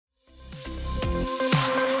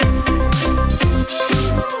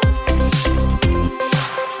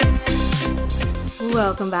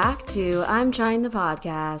Welcome back to I'm Trying the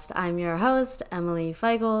Podcast. I'm your host, Emily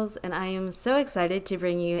Feigles, and I am so excited to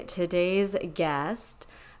bring you today's guest.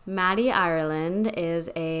 Maddie Ireland is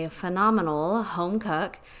a phenomenal home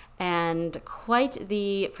cook and quite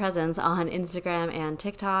the presence on Instagram and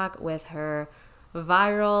TikTok with her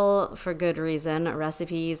viral, for good reason,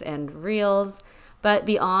 recipes and reels. But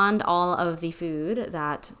beyond all of the food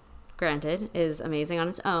that, granted, is amazing on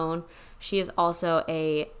its own, she is also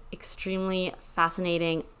a extremely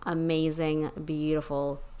fascinating, amazing,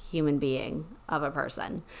 beautiful human being of a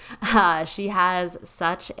person. She has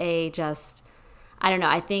such a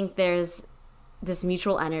I think there's this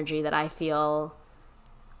mutual energy that I feel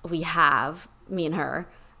we have, me and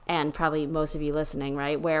her, and probably most of you listening,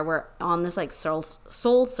 right? Where we're on this like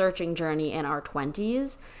soul searching journey in our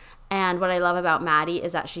 20s. And what I love about Maddie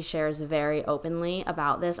is that she shares very openly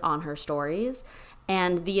about this on her stories.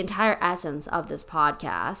 And the entire essence of this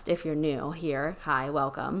podcast, if you're new here, hi,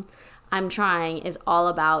 welcome, I'm Trying is all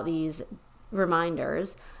about these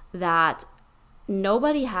reminders that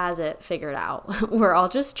nobody has it figured out. We're all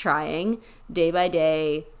just trying day by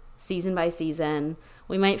day, season by season.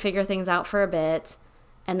 We might figure things out for a bit,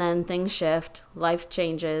 and then things shift, life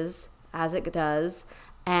changes as it does,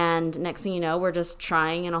 and next thing you know, we're just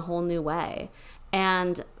trying in a whole new way.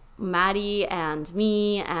 And Maddie and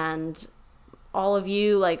me and all of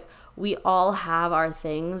you, like, we all have our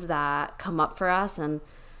things that come up for us, and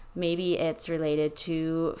maybe it's related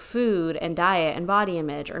to food and diet and body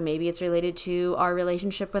image, or maybe it's related to our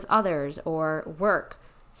relationship with others or work,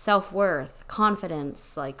 self-worth,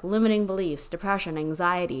 confidence, like limiting beliefs, depression,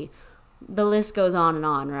 anxiety. The list goes on,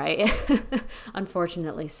 right?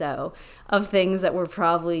 Unfortunately so, of things that we're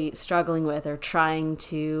probably struggling with or trying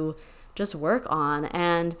to just work on.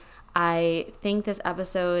 And I think this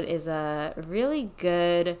episode is a really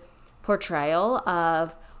good portrayal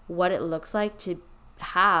of what it looks like to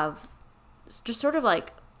have just sort of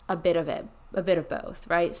like a bit of both,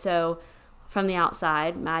 right? So from the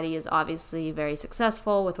outside, Maddie is obviously very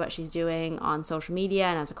successful with what she's doing on social media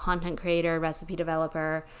and as a content creator, recipe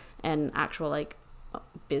developer, and actual like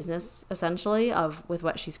business essentially with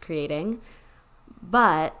what she's creating.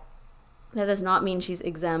 But that does not mean she's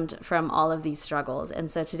exempt from all of these struggles. And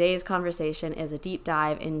so today's conversation is a deep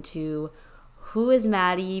dive into who is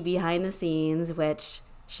Maddie behind the scenes, which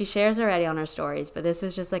she shares already on her stories, but this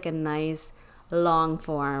was just like a nice long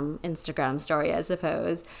form Instagram story, I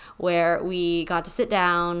suppose, where we got to sit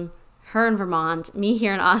down, her in Vermont, me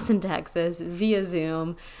here in Austin, Texas, via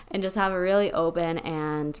Zoom, and just have a really open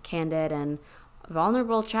and candid and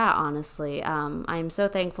vulnerable chat, honestly. I'm so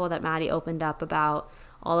thankful that Maddie opened up about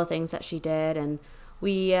all the things that she did, and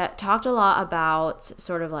we talked a lot about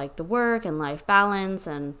sort of like the work and life balance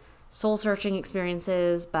and soul-searching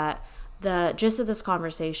experiences, but the gist of this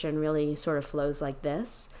conversation really sort of flows like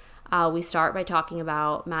this. We start by talking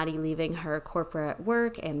about Maddie leaving her corporate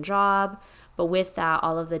work and job, but with that,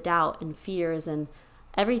 all of the doubt and fears and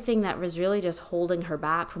everything that was really just holding her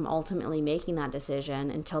back from ultimately making that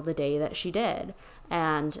decision until the day that she did,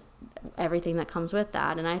 and everything that comes with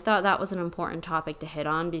that. And I thought that was an important topic to hit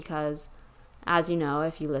on because, as you know,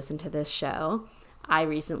 if you listen to this show, I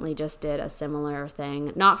recently just did a similar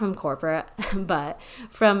thing, not from corporate, but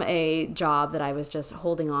from a job that I was just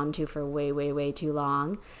holding on to for way, way, way too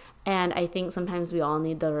long. And I think sometimes we all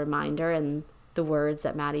need the reminder and the words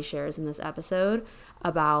that Maddie shares in this episode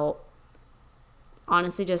about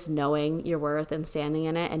honestly just knowing your worth and standing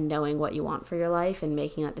in it and knowing what you want for your life and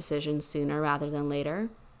making that decision sooner rather than later.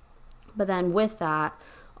 But then with that,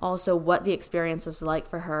 also what the experience was like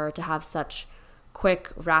for her to have such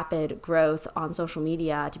quick, rapid growth on social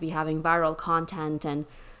media, to be having viral content and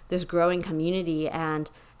this growing community, and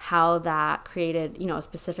how that created, a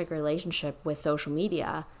specific relationship with social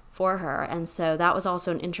media for her. And so that was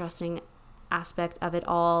also an interesting aspect of it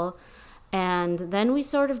all. And then we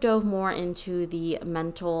sort of dove more into the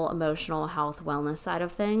mental, emotional health, wellness side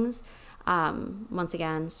of things. Once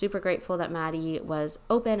again, super grateful that Maddie was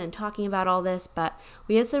open and talking about all this, but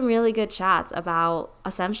we had some really good chats about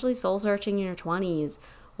essentially soul searching in your 20s,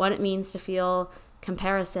 what it means to feel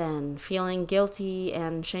comparison, feeling guilty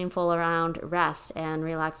and shameful around rest and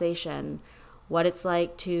relaxation, what it's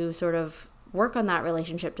like to sort of work on that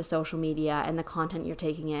relationship to social media and the content you're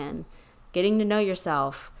taking in, getting to know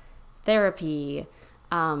yourself, therapy,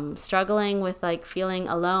 struggling with like feeling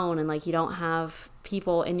alone and like you don't have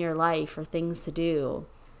people in your life or things to do.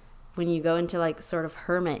 When you go into like sort of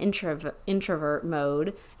hermit introvert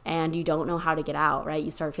mode and you don't know how to get out, right?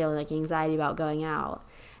 You start feeling like anxiety about going out.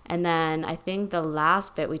 And then I think the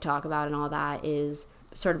last bit we talk about and all that is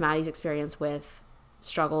sort of Maddie's experience with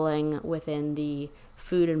struggling within the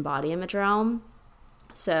food and body image realm.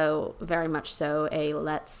 So very much so a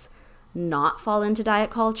let's not fall into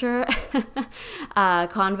diet culture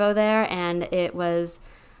convo there. And it was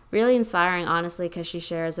really inspiring, honestly, because she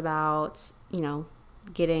shares about,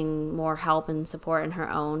 getting more help and support in her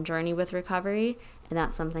own journey with recovery. And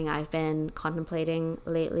that's something I've been contemplating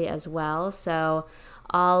lately as well. So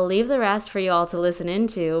I'll leave the rest for you all to listen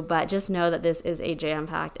into, but just know that this is a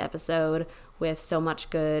jam-packed episode with so much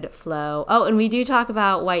good flow. Oh, and we do talk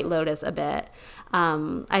about White Lotus a bit.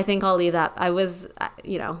 I think I'll leave that.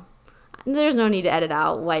 There's no need to edit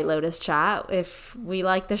out White Lotus chat. If we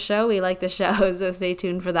like the show, we like the show. So stay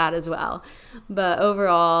tuned for that as well. But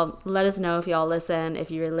overall, let us know if y'all listen,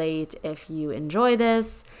 if you relate, if you enjoy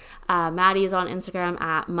this. Maddie is on Instagram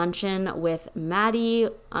at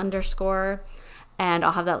munchinwithmaddie_. And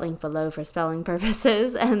I'll have that link below for spelling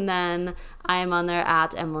purposes. And then I am on there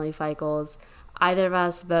at Emily Feichels. Either of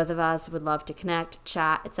us, both of us would love to connect,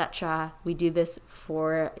 chat, etc. We do this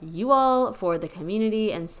for you all, for the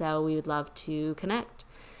community, and so we would love to connect.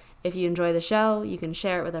 If you enjoy the show, you can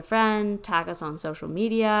share it with a friend, tag us on social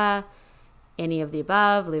media, any of the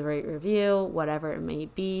above, leave a review, whatever it may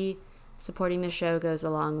be. Supporting the show goes a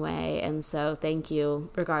long way, and so thank you,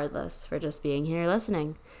 regardless, for just being here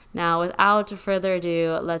listening. Now, without further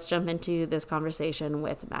ado, let's jump into this conversation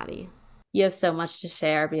with Maddie. You have so much to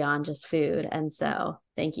share beyond just food, and so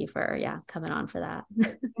thank you for coming on for that.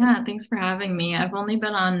 Yeah, thanks for having me. I've only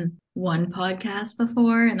been on one podcast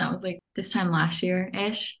before, and that was like this time last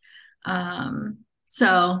year-ish.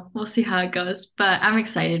 So we'll see how it goes. But I'm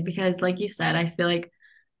excited because, like you said, I feel like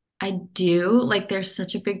I do like there's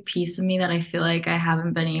such a big piece of me that I feel like I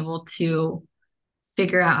haven't been able to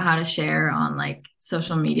figure out how to share on like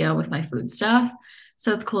social media with my food stuff.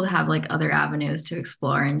 So it's cool to have like other avenues to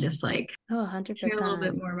explore and just like Oh, share a little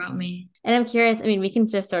bit 100%. more about me. And I'm curious, I mean, we can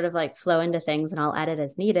just sort of like flow into things and I'll edit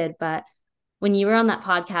as needed, but when you were on that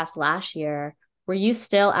podcast last year, were you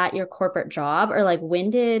still at your corporate job, or like when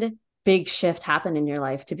did big shift happen in your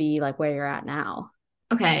life to be like where you're at now?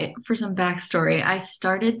 Okay, for some backstory, I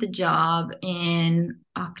started the job in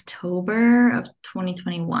October of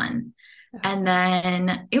 2021. And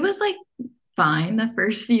then it was like fine the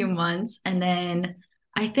first few months. And then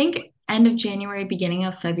I think end of January, beginning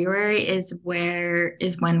of February is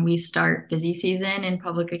when we start busy season in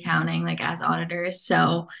public accounting, like as auditors.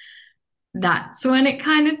 So that's when it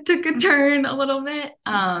kind of took a turn a little bit.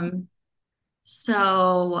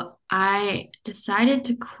 So I decided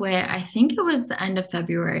to quit. I think it was the end of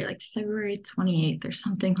February, like February 28th or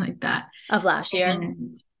something like that. Of last year?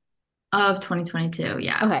 And of 2022,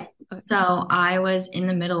 yeah. Okay. So I was in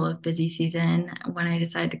the middle of busy season when I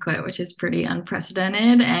decided to quit, which is pretty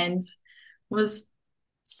unprecedented and was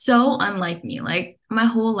so unlike me. Like my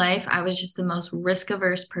whole life, I was just the most risk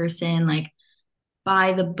averse person, like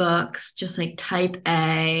by the books, just like type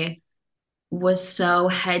A, was so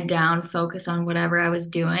head down, focused on whatever I was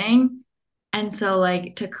doing. And so,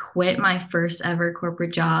 like, to quit my first ever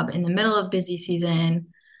corporate job in the middle of busy season,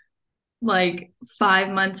 like 5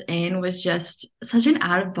 months in, was just such an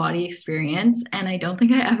out of body experience. And I don't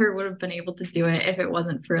think I ever would have been able to do it if it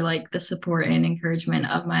wasn't for like the support and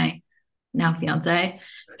encouragement of my now fiance,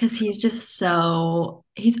 because he's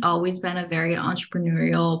always been a very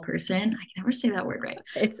entrepreneurial person. I can never say that word right.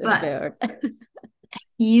 It's But a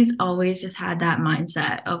he's always just had that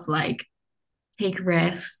mindset of like, take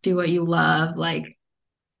risks, do what you love, like,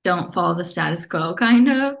 don't follow the status quo, kind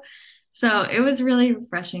of. So it was really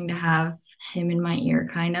refreshing to have him in my ear,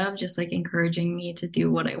 kind of just like encouraging me to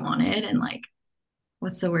do what I wanted and like,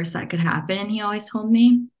 what's the worst that could happen? He always told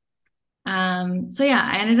me. So yeah,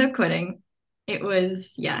 I ended up quitting. It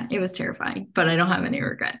was terrifying, but I don't have any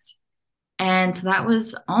regrets. And so that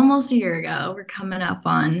was almost a year ago. We're coming up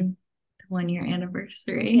on the 1 year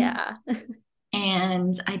anniversary. Yeah.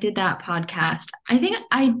 And I did that podcast. I think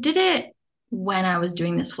I did it when I was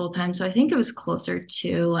doing this full time. So I think it was closer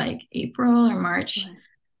to like April or March.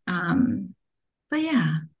 But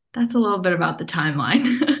yeah, that's a little bit about the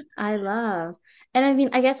timeline. I love. And I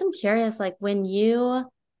mean, I guess I'm curious, like when you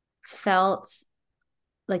felt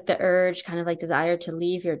like the urge, kind of like desire to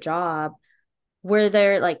leave your job, were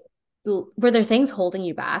there like were there things holding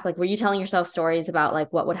you back? Like were you telling yourself stories about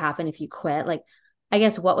like what would happen if you quit? Like I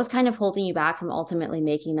guess what was kind of holding you back from ultimately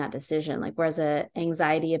making that decision? Like was it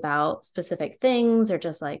anxiety about specific things or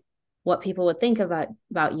just like what people would think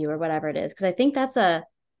about you or whatever it is? Because I think that's a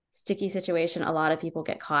sticky situation a lot of people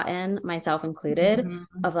get caught in, myself included,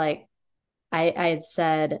 of like I had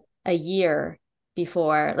said a year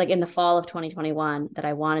before, like in the fall of 2021, that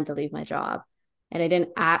I wanted to leave my job. And I didn't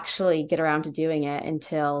actually get around to doing it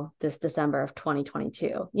until this December of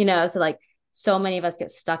 2022, So like so many of us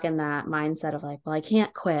get stuck in that mindset of like, well, I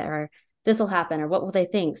can't quit, or this will happen, or what will they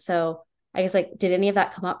think? So I guess, like, did any of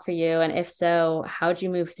that come up for you? And if so, how'd you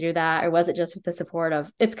move through that? Or was it just with the support of,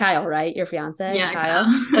 it's Kyle, right? Your fiance, Yeah, Kyle.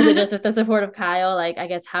 Was it Kyle. just with the support of Kyle? Like, I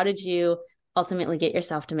guess, how did you ultimately get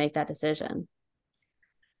yourself to make that decision?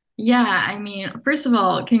 Yeah, I mean, first of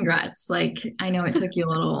all, congrats. Like, I know it took you a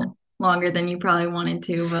little longer than you probably wanted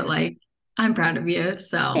to, but like, I'm proud of you.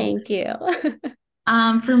 So, Thank you.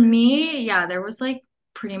 for me, yeah, there was like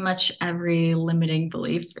pretty much every limiting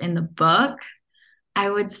belief in the book. I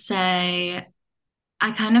would say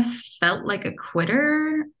I kind of felt like a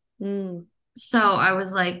quitter. Mm, So I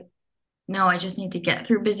was like, no, I just need to get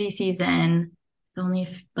through busy season. It's only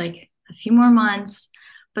like a few more months.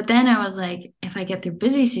 But then I was like, if I get through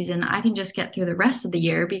busy season, I can just get through the rest of the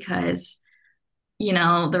year because,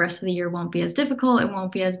 the rest of the year won't be as difficult. It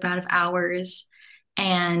won't be as bad of hours.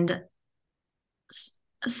 And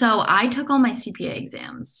so I took all my CPA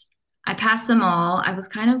exams. I passed them all. I was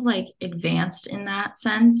kind of like advanced in that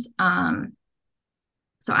sense.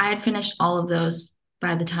 So I had finished all of those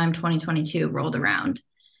by the time 2022 rolled around.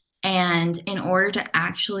 And in order to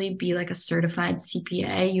actually be like a certified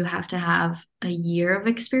CPA, you have to have a year of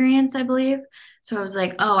experience, I believe. So I was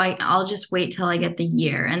like, oh, I'll just wait till I get the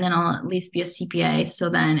year and then I'll at least be a CPA. So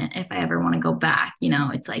then if I ever want to go back,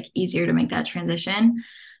 it's like easier to make that transition.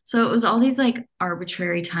 So it was all these like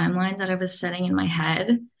arbitrary timelines that I was setting in my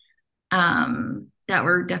head, that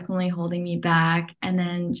were definitely holding me back. And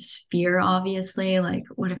then just fear, obviously, like,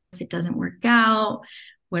 what if it doesn't work out?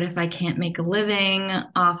 What if I can't make a living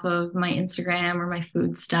off of my Instagram or my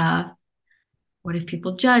food stuff? What if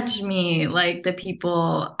people judge me, like the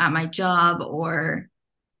people at my job or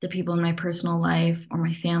the people in my personal life or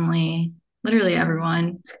my family, literally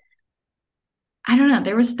everyone. I don't know.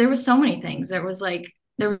 There was so many things. There was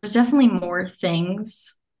definitely more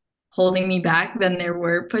things holding me back than there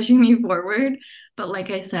were pushing me forward. But like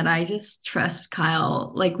I said, I just trust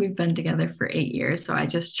Kyle. Like we've been together for 8 years, so I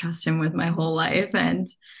just trust him with my whole life. And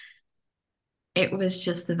it was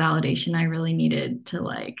just the validation I really needed to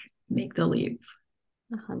like make the leap.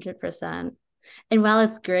 100%. And while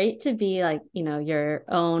it's great to be like, your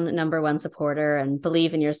own number one supporter and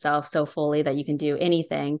believe in yourself so fully that you can do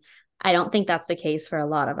anything, I don't think that's the case for a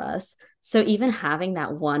lot of us. So even having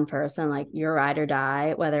that one person, like your ride or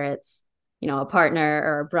die, whether it's, a partner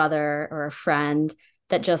or a brother or a friend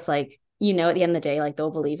that just like, at the end of the day, like they'll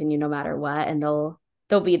believe in you no matter what, and they'll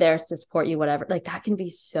be there to support you, whatever. Like that can be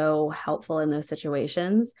so helpful in those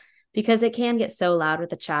situations because it can get so loud with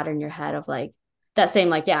the chatter in your head of like, that same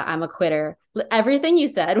like, yeah, I'm a quitter. Everything you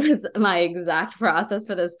said was my exact process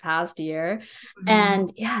for this past year. Mhm.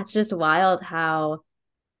 And yeah, it's just wild how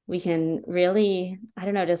we can really, I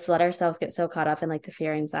don't know, just let ourselves get so caught up in like the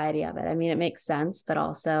fear, anxiety of it. I mean, it makes sense, but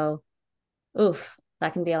also, oof,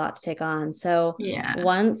 that can be a lot to take on. So Yeah.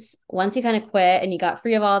 once you kind of quit and you got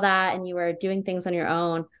free of all that and you were doing things on your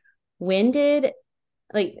own, when did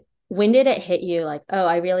like when did it hit you like, oh,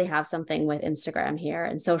 I really have something with Instagram here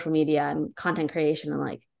and social media and content creation, and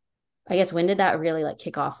like, I guess, when did that really like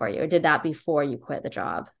kick off for you, or did that before you quit the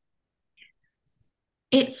job?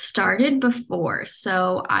 It started before.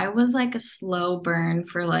 So I was like a slow burn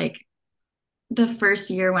for like the first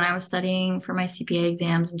year when I was studying for my CPA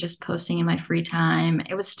exams and just posting in my free time.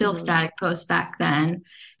 It was still Mm-hmm. static posts back then.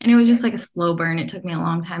 And it was just like a slow burn. It took me a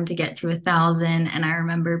long time to get to 1,000. And I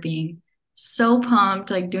remember being so pumped,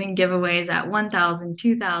 like doing giveaways at 1,000,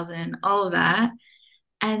 2,000, all of that.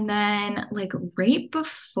 And then, like, right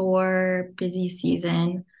before busy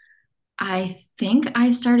season, I think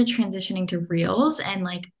I started transitioning to Reels and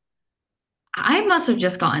like I must have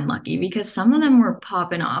just gotten lucky because some of them were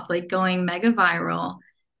popping off, like going mega viral,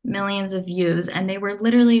 millions of views. And they were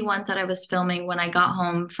literally ones that I was filming when I got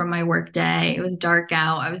home from my work day. It was dark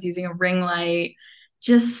out. I was using a ring light.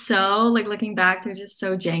 Just so, like, looking back, they're just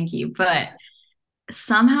so janky. But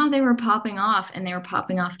somehow they were popping off and they were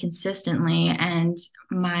popping off consistently. And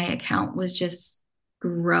my account was just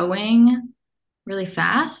growing really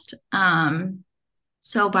fast.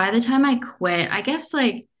 So by the time I quit, I guess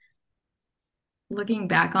like looking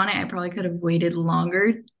back on it, I probably could have waited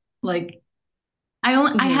longer. Like I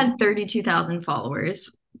Mm-hmm. had 32,000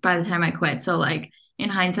 followers by the time I quit. So like in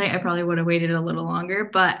hindsight, I probably would have waited a little longer,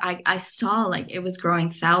 but I saw like it was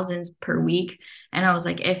growing thousands per week. And I was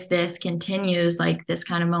like, if this continues like this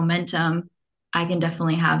kind of momentum, I can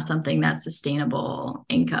definitely have something that's sustainable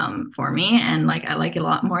income for me. And like I like it a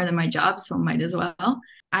lot more than my job, so might as well.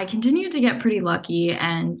 I continued to get pretty lucky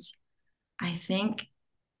and I think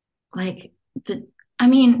like the I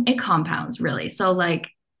mean, it compounds really. So like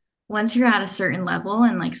once you're at a certain level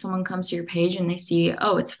and like someone comes to your page and they see,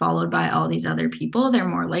 oh, it's followed by all these other people, they're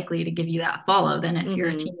more likely to give you that follow than if you're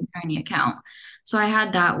a Mm-hmm. teeny tiny account. So I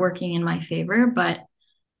had that working in my favor, but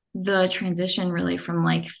the transition really from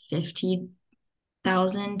like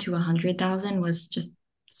 50,000 to 100,000 was just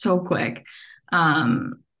so quick.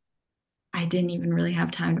 Um, I didn't even really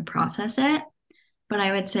have time to process it, but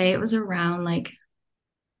I would say it was around like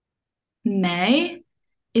May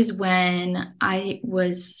is when I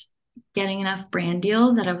was getting enough brand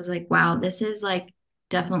deals that I was like, wow, this is like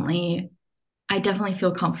definitely, I definitely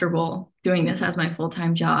feel comfortable doing this as my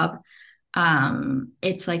full-time job.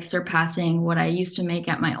 It's like surpassing what I used to make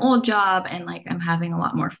at my old job, and like I'm having a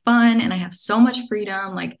lot more fun and I have so much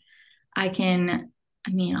freedom. Like I can,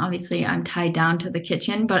 I mean, obviously I'm tied down to the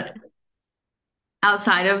kitchen, but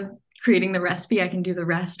outside of creating the recipe, I can do the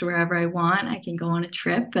rest wherever I want. I can go on a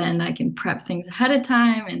trip and I can prep things ahead of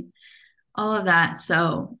time and all of that.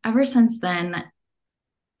 So ever since then,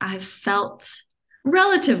 I've felt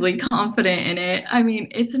relatively confident in it. I mean,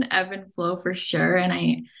 it's an ebb and flow for sure.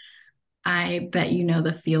 And I bet you know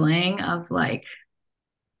the feeling of like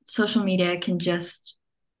social media can just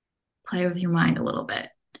play with your mind a little bit.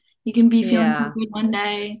 You can be feeling so Yeah. good one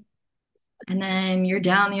day, and then you're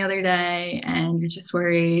down the other day and you're just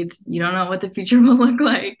worried. You don't know what the future will look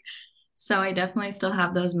like. So I definitely still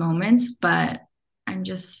have those moments, but I'm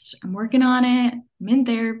working on it. I'm in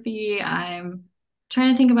therapy. I'm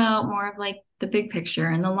trying to think about more of like the big picture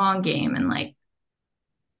and the long game and like,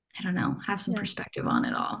 I don't know, have some Yeah. perspective on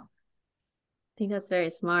it all. I think that's very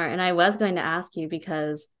smart. And I was going to ask you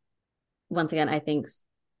because once again, I think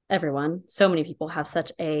everyone, so many people have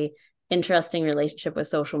such a interesting relationship with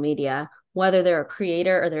social media, whether they're a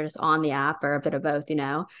creator or they're just on the app or a bit of both, you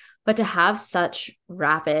know. But to have such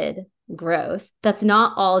rapid growth, that's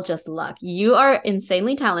not all just luck. You are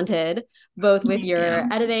insanely talented, both with Thank your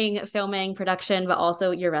you. editing, filming, production, but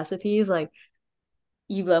also your recipes. Like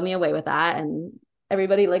you blow me away with that. And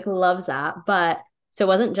everybody like loves that. But so it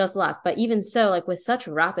wasn't just luck, but even so, like with such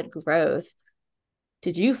rapid growth,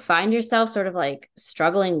 did you find yourself sort of like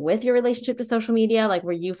struggling with your relationship to social media? Like,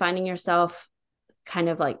 were you finding yourself kind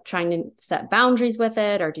of like trying to set boundaries with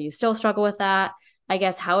it, or do you still struggle with that? I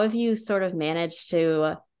guess, how have you sort of managed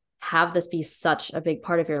to have this be such a big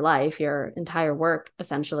part of your life, your entire work,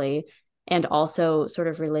 essentially, and also sort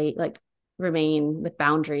of relate, like, remain with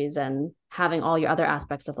boundaries and having all your other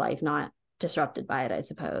aspects of life not disrupted by it, I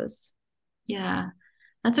suppose? Yeah,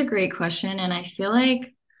 that's a great question. And I feel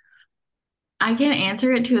like I can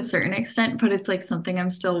answer it to a certain extent, but it's like something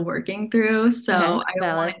I'm still working through. So Okay, I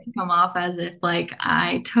don't want valid. it to come off as if like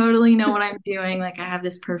I totally know what I'm doing, like I have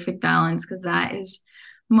this perfect balance, because that is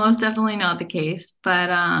most definitely not the case.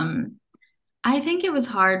 But I think it was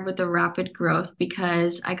hard with the rapid growth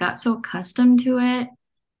because I got so accustomed to it,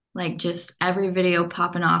 like just every video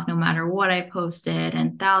popping off no matter what I posted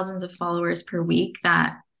and thousands of followers per week,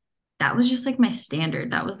 that that was just like my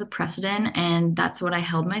standard. That was the precedent and that's what I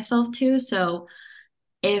held myself to. So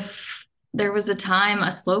if there was a time,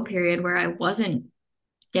 a slow period where I wasn't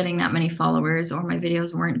getting that many followers or my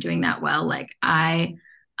videos weren't doing that well, like I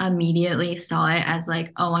immediately saw it as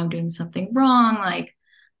like, oh, I'm doing something wrong. Like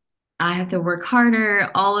I have to work harder,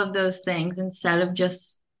 all of those things instead of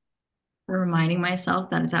just reminding myself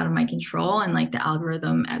that it's out of my control and like the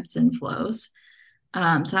algorithm ebbs and flows.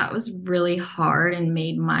 So that was really hard and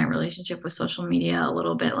made my relationship with social media a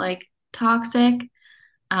little bit like toxic.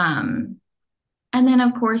 Um, and then,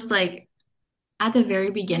 of course, like at the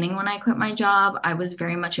very beginning when I quit my job, I was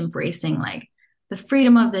very much embracing like the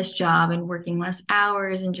freedom of this job and working less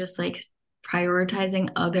hours and just like prioritizing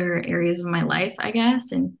other areas of my life, I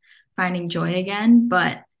guess, and finding joy again.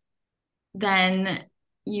 But then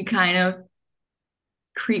you kind of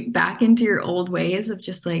creep back into your old ways of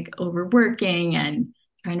just like overworking and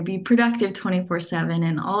trying to be productive 24/7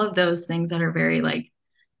 and all of those things that are very like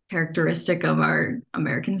characteristic of our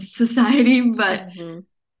American society. But Mm-hmm.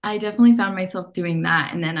 I definitely found myself doing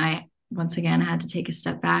that. And then I, once again, had to take a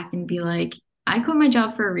step back and be like, I quit my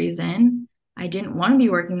job for a reason. I didn't want to be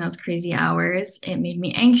working those crazy hours. It made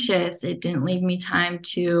me anxious. It didn't leave me time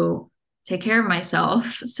to take care of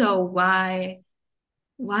myself. So why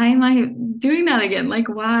am I doing that again? Like,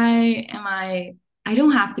 why am I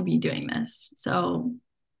don't have to be doing this. So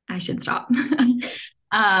I should stop.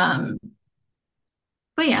 um,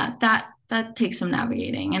 but yeah, that takes some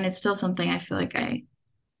navigating and it's still something I feel like I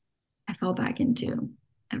fall back into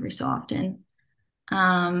every so often.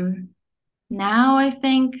 Um, Now I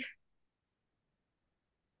think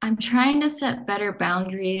I'm trying to set better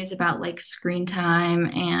boundaries about like screen time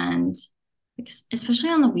and like, especially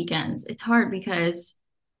on the weekends. It's hard because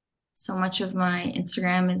so much of my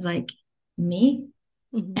Instagram is like me.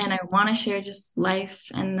 Mhm. And I want to share just life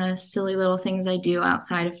and the silly little things I do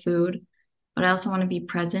outside of food. But I also want to be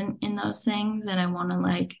present in those things. And I want to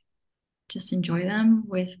like just enjoy them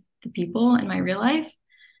with the people in my real life.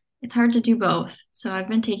 It's hard to do both. So I've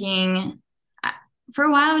been for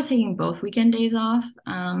a while, I was taking both weekend days off,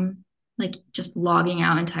 like just logging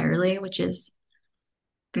out entirely, which is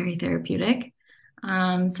very therapeutic.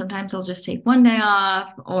 Sometimes I'll just take one day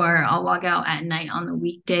off or I'll log out at night on the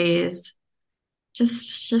weekdays.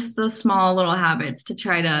 Just those small little habits to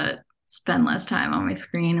try to spend less time on my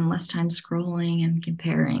screen and less time scrolling and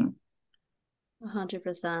comparing.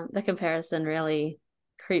 100%. The comparison really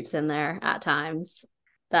creeps in there at times.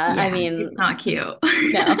 That, I Yeah, mean, it's not cute.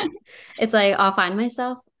 no, it's like I'll find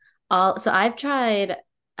myself so I've tried,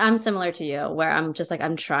 I'm similar to you where I'm just like,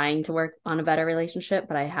 I'm trying to work on a better relationship,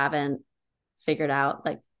 but I haven't figured out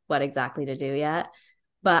like what exactly to do yet.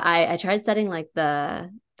 But I tried setting like the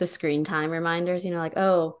screen time reminders, like,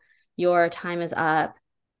 oh, your time is up,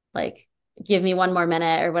 like give me one more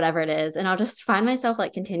minute or whatever it is. And I'll just find myself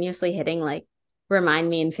like continuously hitting like remind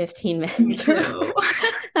me in 15 Me minutes or too. whatever.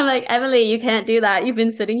 I'm like, Emily, you can't do that. You've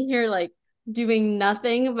been sitting here like doing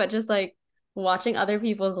nothing but just like watching other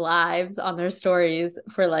people's lives on their stories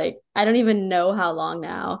for like I don't even know how long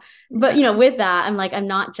now. But Yeah. with that, I'm like I'm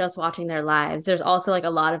not just watching their lives. There's also like a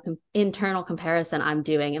lot of internal comparison I'm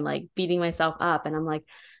doing and like beating myself up and I'm like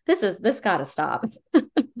this got to stop.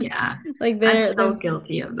 Yeah. Like I'm so there's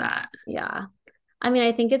guilty of that. yeah. I mean,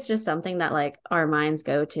 I think it's just something that like our minds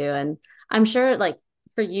go to. And I'm sure like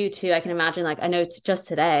for you too, I can imagine like I know just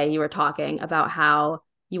today you were talking about how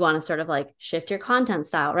you want to sort of like shift your content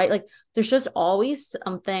style, right? Like there's just always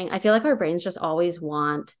something. I feel like our brains just always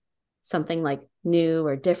want something like new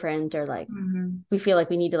or different or like Mhm. we feel like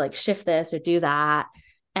we need to like shift this or do that.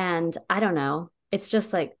 And I don't know. It's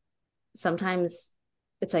just like sometimes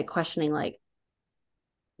it's like questioning like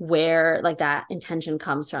where like that intention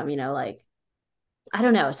comes from, like I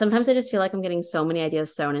don't know. Sometimes I just feel like I'm getting so many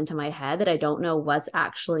ideas thrown into my head that I don't know what's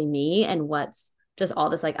actually me and what's just all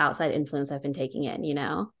this like outside influence I've been taking in.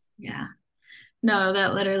 Yeah. No,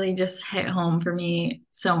 that literally just hit home for me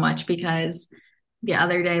so much because the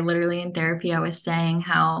other day, literally in therapy, I was saying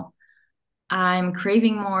how I'm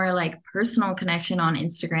craving more like personal connection on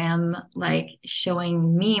Instagram, like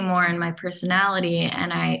showing me more in my personality.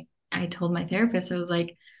 And I told my therapist, I was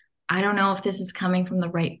like, I don't know if this is coming from the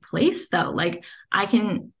right place though. Like I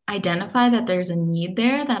can identify that there's a need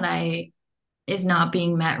there that I is not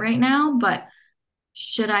being met right now, but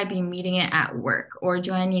should I be meeting it at work or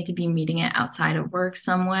do I need to be meeting it outside of work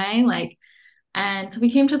some way? Like, and so we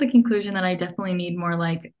came to the conclusion that I definitely need more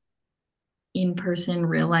like in-person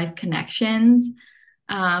real life connections,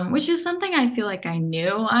 which is something I feel like I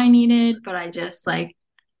knew I needed, but I just like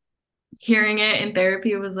hearing it in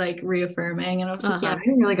therapy was like reaffirming. And I was like, yeah, Uh-huh. I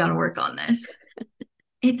really got to work on this.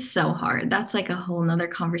 It's so hard. That's like a whole nother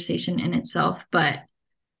conversation in itself. But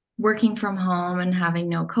working from home and having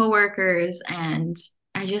no coworkers, and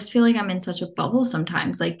I just feel like I'm in such a bubble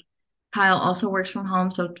sometimes. Like Kyle also works from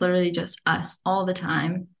home, so it's literally just us all the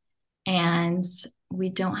time. And we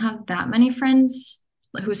don't have that many friends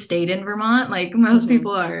who stayed in Vermont. Like most Hmm.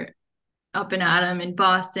 people are up and at 'em in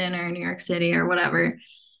Boston or New York City or whatever.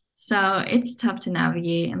 So it's tough to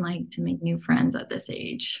navigate and like to make new friends at this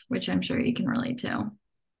age, which I'm sure you can relate to.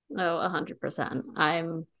 Oh, 100%.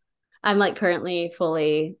 I'm like currently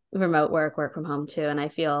fully remote work from home too. And I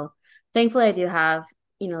feel thankfully I do have,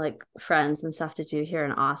 like friends and stuff to do here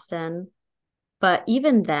in Austin. But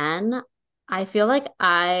even then, I feel like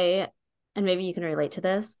and maybe you can relate to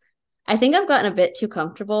this, I think I've gotten a bit too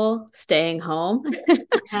comfortable staying home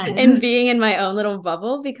and Yes. being in my own little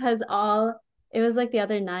bubble because it was like the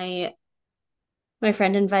other night, my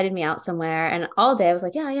friend invited me out somewhere and all day I was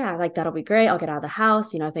like, yeah, yeah, like that'll be great. I'll get out of the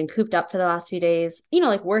house. I've been cooped up for the last few days,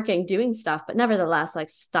 like working, doing stuff, but nevertheless, like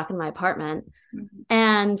stuck in my apartment.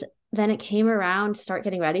 And then it came around to start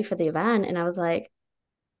getting ready for the event. And I was like,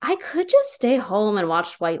 I could just stay home and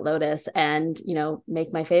watch White Lotus and,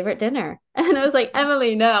 make my favorite dinner. And I was like,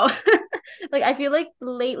 Emily, no. Like, I feel like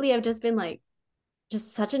lately I've just been like,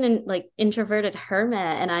 just such an like introverted hermit.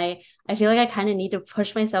 And I feel like I kind of need to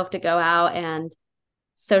push myself to go out and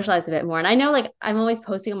socialize a bit more. And I know like I'm always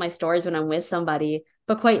posting on my stories when I'm with somebody,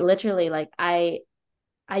 but quite literally, like I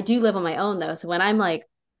do live on my own though. So when I'm like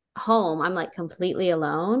home, I'm like completely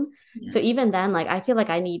alone. Yeah. So even then, like I feel like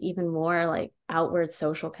I need even more like outward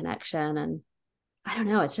social connection. And I don't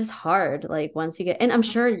know, it's just hard. Like once you get, and I'm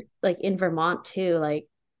sure like in Vermont too, like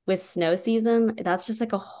with snow season, that's just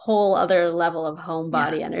like a whole other level of Yeah.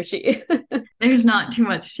 homebody energy. There's not too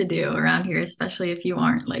much to do around here, especially if you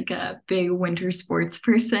aren't like a big winter sports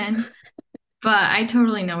person. But I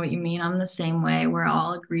totally know what you mean. I'm the same way where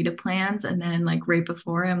I'll agree to plans and then like right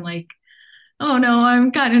before I'm like, oh no,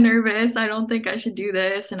 I'm kind of nervous. I don't think I should do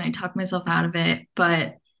this. And I talk myself out of it.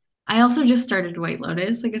 But I also just started White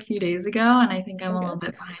Lotus like a few days ago, and I think I'm So a good. little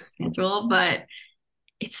bit behind schedule, but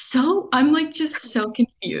I'm like just so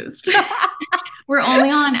confused. We're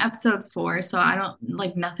only on episode 4, so I don't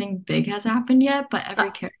like nothing big has happened yet, but Uh,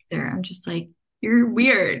 every character, I'm just like, you're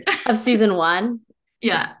weird. of season one.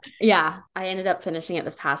 Yeah. Yeah, I ended up finishing it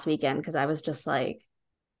this past weekend because I was just like,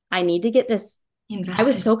 I need to get this. I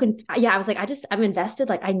was Invested. so yeah, I was like, I'm invested.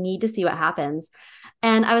 Like, I need to see what happens.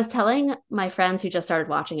 And I was telling my friends who just started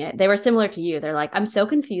watching it, they were similar to you. They're like, I'm so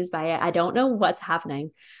confused by it. I don't know what's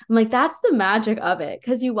happening. I'm like, that's the magic of it.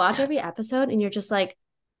 Cause you watch Yeah. every episode and you're just like,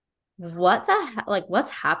 what the like, what's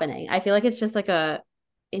happening? I feel like it's just like a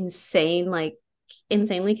insane, like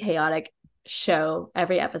insanely chaotic show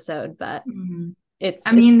every episode, but Mhm. I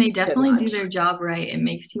it's mean, they a good definitely do watch. their job right. It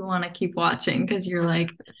makes you want to keep watching because you're like,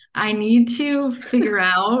 I need to figure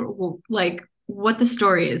out like what the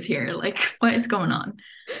story is here. Like, what is going on?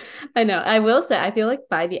 I know. I will say, I feel like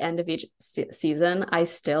by the end of each season, I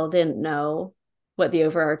still didn't know what the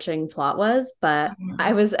overarching plot was, but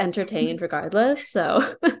I was entertained regardless.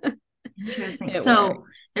 So Interesting. it worked. So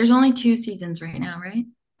there's only 2 seasons right now, right?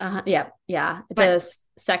 Yeah. Yeah. The But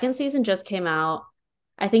second season just came out.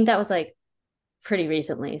 I think that was like pretty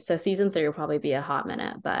recently. So season three will probably be a hot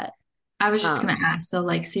minute, but I was just gonna um, ask, so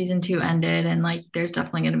like season 2 ended and like there's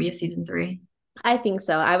definitely gonna be a season 3. I think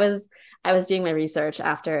so. I was doing my research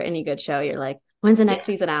after any good show. You're like, when's the next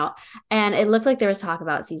Yeah. season out? And it looked like there was talk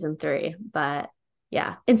about season three, but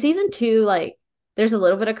yeah. In season two, like there's a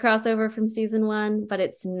little bit of crossover from season one, but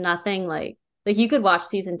it's nothing like you could watch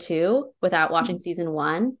season two without watching season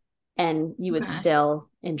one and you would Okay. still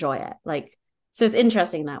enjoy it. Like so it's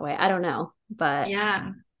interesting that way. I don't know, but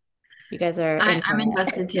Yeah. you guys are in I'm for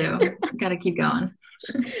invested too. Gotta keep going.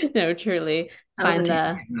 it. No, truly That was a find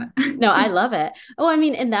the tangent. no, I love it. Oh, I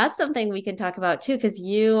mean, and that's something we can talk about too, because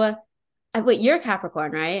wait, you're a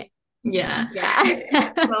Capricorn, right? Yeah.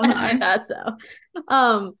 Yeah, So I high. thought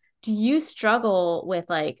so. Do you struggle with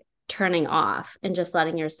like turning off and just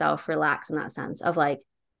letting yourself relax in that sense of like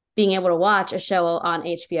being able to watch a show on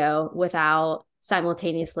HBO without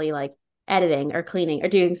simultaneously like editing or cleaning or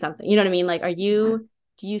doing something? You know what I mean? Like,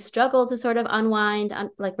 do you struggle to sort of unwind,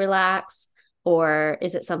 like relax, or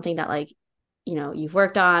is it something that like, you've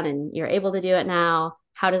worked on and you're able to do it now?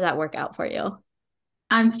 How does that work out for you?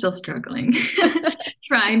 I'm still struggling,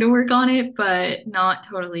 trying to work on it, but not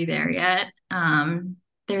totally there yet.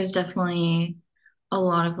 There's definitely a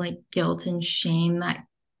lot of like guilt and shame that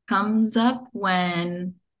comes up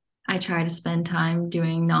when I try to spend time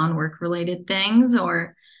doing non-work related things,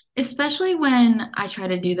 or especially when I try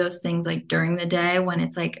to do those things like during the day when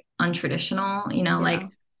it's like untraditional, like, Yeah.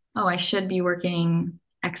 oh, I should be working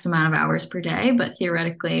X amount of hours per day, but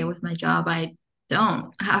theoretically with my job, I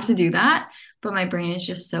don't have to do that. But my brain is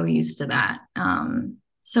just so used to that.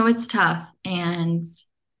 So it's tough. And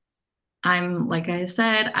I'm like I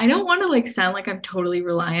said, I don't want to like sound like I'm totally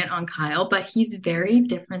reliant on Kyle, but he's very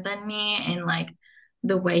different than me in like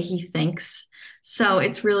the way he thinks. So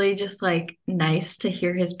it's really just like nice to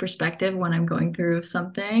hear his perspective when I'm going through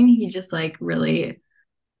something. He just like really,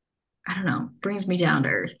 I don't know, brings me down to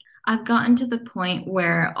earth. I've gotten to the point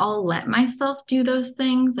where I'll let myself do those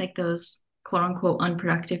things, like those quote unquote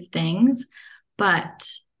unproductive things, but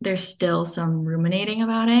there's still some ruminating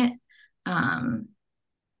about it. Um,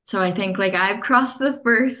 so I think like I've crossed the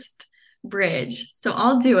first bridge. So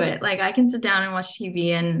I'll do it. Like I can sit down and watch TV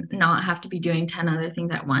and not have to be doing 10 other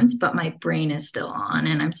things at once, but my brain is still on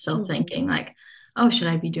and I'm still Mhm. thinking like, oh, should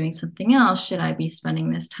I be doing something else? Should I be spending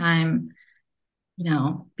this time,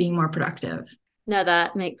 being more productive? No,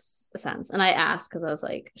 that makes sense. And I asked because I was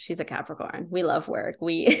like, she's a Capricorn. We love work.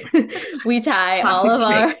 We we tie all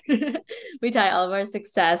Toxic of trait. our we tie all of our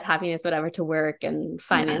success, happiness, whatever to work and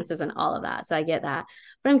finances and Yes. all of that. So I get that.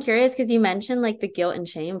 But I'm curious because you mentioned like the guilt and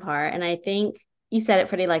shame part. And I think you said it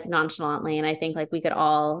pretty like nonchalantly. And I think like we could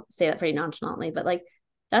all say that pretty nonchalantly, but like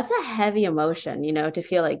that's a heavy emotion, to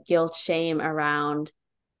feel like guilt, shame around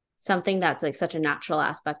something that's like such a natural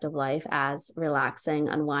aspect of life as relaxing,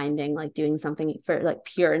 unwinding, like doing something for like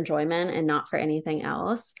pure enjoyment and not for anything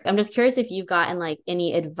else. I'm just curious if you've gotten like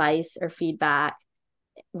any advice or feedback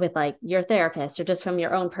with like your therapist or just from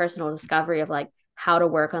your own personal discovery of like how to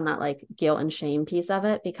work on that like guilt and shame piece of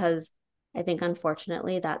it, because I think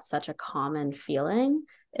unfortunately that's such a common feeling,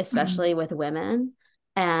 Mhm. especially with women.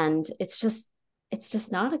 And it's just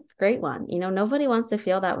not a great one. Nobody wants to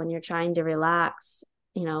feel that when you're trying to relax,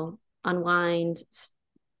 unwind,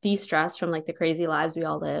 de-stress from like the crazy lives we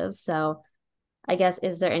all live. So I guess,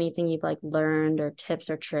 is there anything you've like learned or tips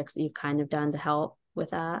or tricks that you've kind of done to help with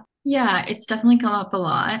that? Yeah, it's definitely come up a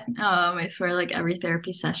lot. I swear, like every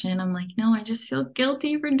therapy session, I'm like, no, I just feel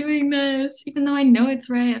guilty for doing this. Even though I know it's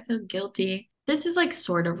right, I feel guilty. This is like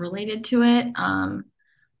sort of related to it.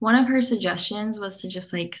 One of her suggestions was to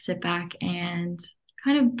just like sit back and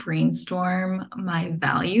kind of brainstorm my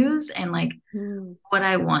values and like Mm. what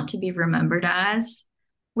I want to be remembered as,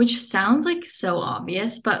 which sounds like so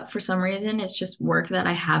obvious, but for some reason it's just work that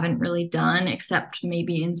I haven't really done, except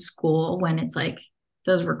maybe in school when it's like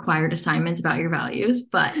those required assignments about your values.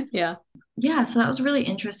 But Yeah. yeah, so that was really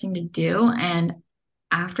interesting to do. And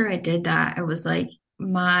after I did that, I was like,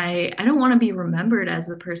 I don't want to be remembered as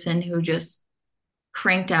the person who just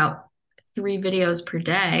cranked out 3 videos per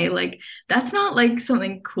day. Like, that's not like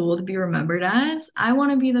something cool to be remembered as. I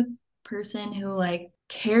want to be the person who like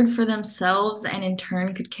cared for themselves and in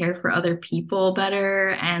turn could care for other people better,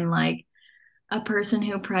 and like a person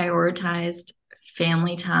who prioritized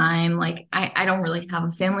family time. Like, I don't really have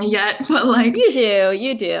a family yet, but like, You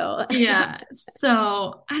do. yeah.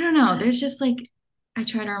 So I don't know. There's just like, I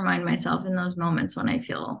try to remind myself in those moments when I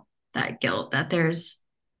feel that guilt that there's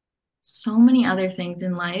so many other things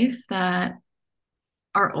in life that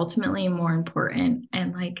are ultimately more important.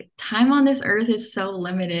 And like, time on this earth is so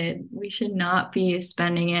limited. We should not be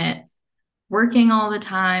spending it working all the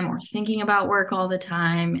time or thinking about work all the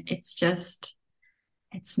time. It's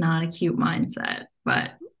not a cute mindset,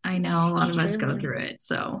 but I know a lot of us go True. through it.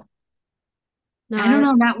 So No, I don't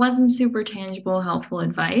know. That wasn't super tangible, helpful no,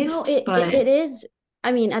 advice, it but is.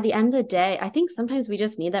 I mean, at the end of the day, I think sometimes we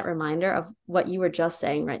just need that reminder of what you were just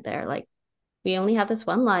saying right there. Like, we only have this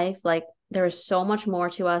one life. Like, there is so much more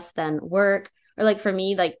to us than work, or like for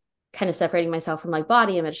me, like kind of separating myself from like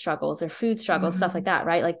body image struggles or food struggles, stuff like mhm, that,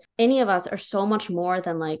 right? Like, any of us are so much more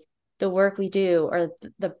than like the work we do or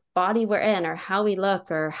the body we're in or how we look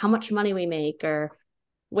or how much money we make or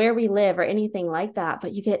where we live or anything like that.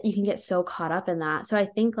 But you can get so caught up in that. So I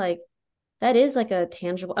think like that is like a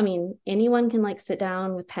tangible, I mean, anyone can like sit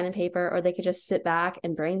down with pen and paper, or they could just sit back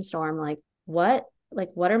and brainstorm what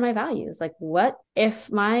are my values? Like, what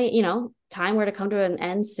if my, time were to come to an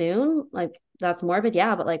end soon? Like, that's morbid,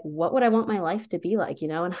 yeah, but like, what would I want my life to be like,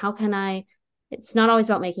 and how can it's not always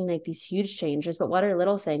about making like these huge changes, but what are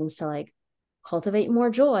little things to like cultivate more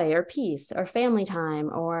joy or peace or family time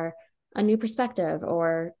or a new perspective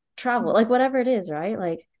or travel, like whatever it is, right?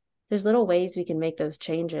 Like, there's little ways we can make those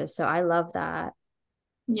changes. So I love that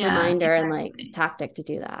yeah, reminder and like exactly. tactic to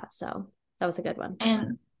do that. So that was a good one.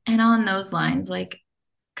 And on those lines, like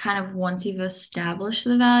kind of once you've established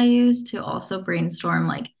the values, to also brainstorm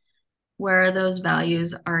like, where are those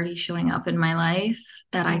values already showing up in my life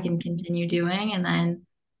that I can Mm. continue doing? And then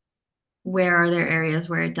where are there areas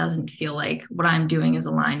where it doesn't feel like what I'm doing is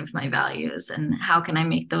aligned with my values? And how can I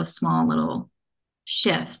make those small little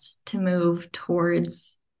shifts to move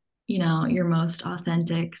towards, your most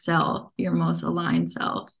authentic self, your most aligned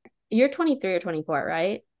self? You're 23 or 24,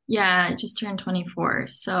 right? Yeah, I just turned 24.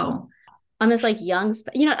 So, On this like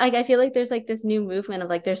like I feel like there's like this new movement of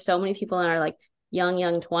like there's so many people in our like young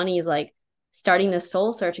 20s like starting this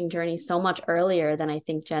soul searching journey so much earlier than I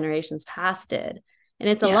think generations past did. And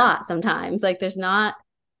it's a yeah, lot sometimes. Like, there's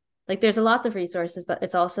lots of resources, but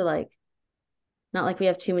it's also like not like we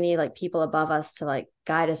have too many like people above us to like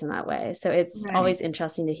guide us in that way. So it's right. always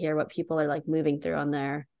interesting to hear what people are like moving through on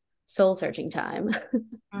their soul searching time.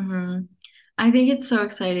 Hmm. I think it's so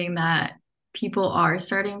exciting that people are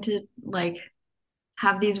starting to like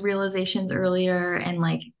have these realizations earlier and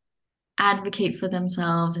like advocate for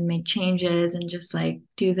themselves and make changes and just like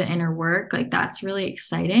do the inner work. Like, that's really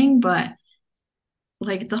exciting, but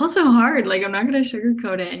like, it's also hard. Like, I'm not going to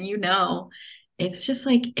sugarcoat it. And it's just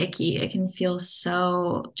like icky. It can feel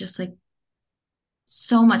so just like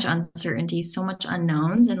so much uncertainty, so much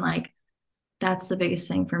unknowns. And like, that's the biggest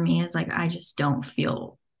thing for me is like, I just don't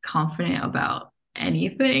feel confident about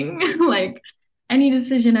anything, like any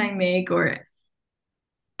decision I make or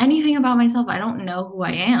anything about myself. I don't know who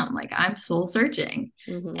I am. Like, I'm soul searching.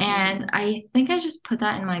 Mm-hmm. And I think I just put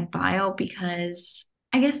that in my bio because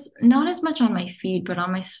I guess not as much on my feed, but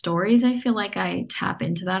on my stories, I feel like I tap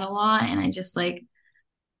into that a lot. And I just like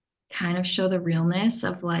kind of show the realness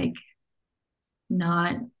of like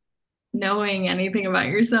not knowing anything about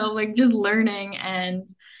yourself, like just learning. And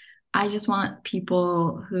I just want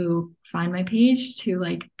people who find my page to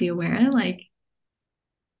like be aware, like,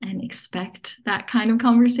 and expect that kind of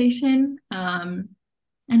conversation. And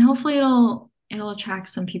hopefully it'll attract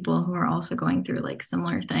some people who are also going through like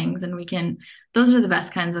similar things. And those are the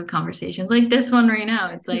best kinds of conversations. Like this one right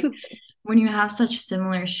now, it's like when you have such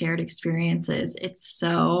similar shared experiences, it's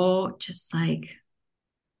so just like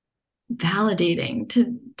validating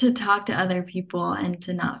to talk to other people and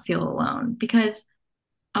to not feel alone, because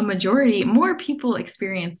more people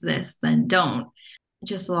experience this than don't.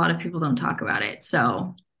 Just a lot of people don't talk about it.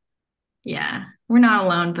 So yeah, we're not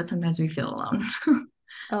alone, but sometimes we feel alone.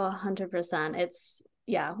 Oh,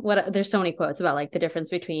 100%. There's so many quotes about like the difference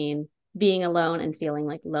between being alone and feeling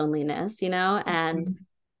like loneliness, and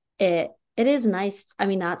it is nice. I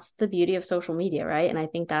mean, that's the beauty of social media, right? And I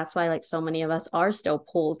think that's why like so many of us are still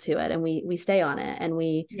pulled to it, and we stay on it, and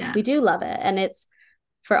Yeah. we do love it. And it's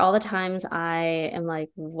for all the times I am like,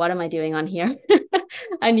 what am I doing on here?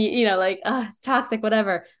 I need, like, it's toxic,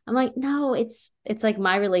 whatever. I'm like, no, it's like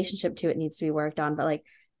my relationship to it needs to be worked on. But like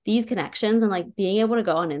these connections and like being able to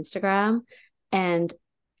go on Instagram and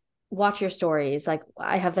watch your stories, like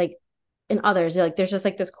I have like, and others, like there's just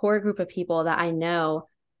like this core group of people that I know,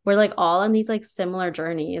 we're like all in these like similar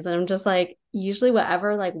journeys. And I'm just like, usually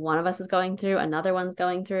whatever like one of us is going through, another one's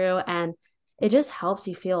going through. And it just helps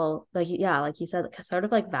you feel like, yeah, like you said, sort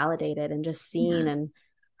of like validated and just seen Yeah. and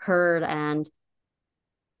heard. And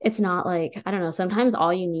it's not like, I don't know, sometimes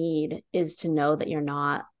all you need is to know that you're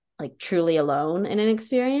not like truly alone in an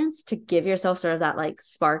experience, to give yourself sort of that like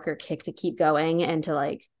spark or kick to keep going and to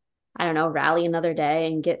like, I don't know, rally another day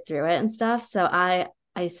and get through it and stuff. So I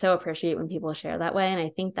so appreciate when people share that way. And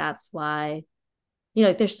I think that's why,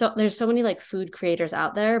 like there's so many like food creators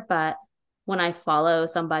out there, but when I follow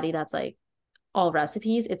somebody that's like all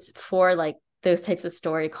recipes, it's for like those types of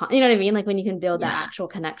you know what I mean? Like when you can build that Yeah. actual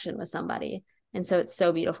connection with somebody. And so it's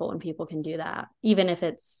so beautiful when people can do that, even if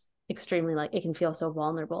it's extremely like it can feel so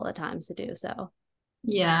vulnerable at times to do so.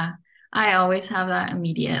 Yeah. I always have that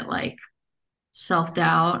immediate like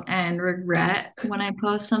self-doubt and regret when I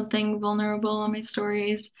post something vulnerable on my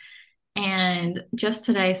stories. And just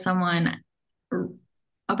today, someone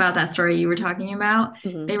about that story you were talking about,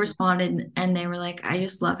 Mm-hmm. they responded and they were like, I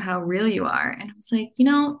just love how real you are. And I was like,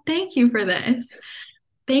 thank you for this.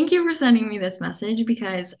 Thank you for sending me this message,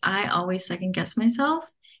 because I always second guess myself,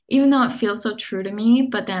 even though it feels so true to me.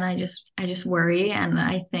 But then I just worry and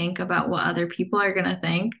I think about what other people are gonna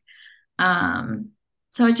think. Um,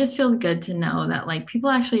 so it just feels good to know that like people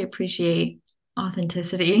actually appreciate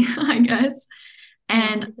authenticity, I guess.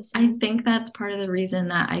 And I 100%. think that's part of the reason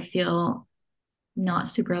that I feel not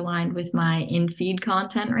super aligned with my in-feed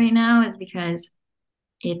content right now, is because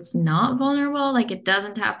it's not vulnerable. Like it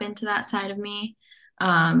doesn't tap into that side of me.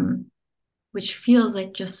 Um, which feels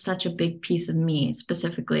like just such a big piece of me,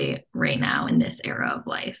 specifically right now in this era of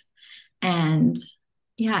life. And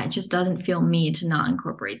yeah, it just doesn't feel me to not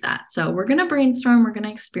incorporate that. So we're going to brainstorm, we're going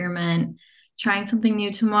to experiment, trying something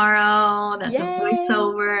new tomorrow. That's a Yay.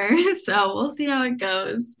 voiceover. So we'll see how it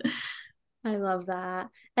goes. I love that.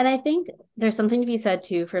 And I think there's something to be said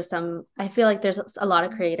too for some, I feel like there's a lot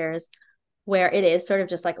of creators where it is sort of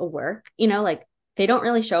just like a work, like they don't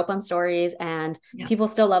really show up on stories and Yeah. people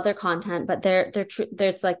still love their content, but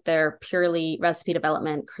it's like their purely recipe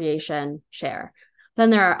development, creation, share. Then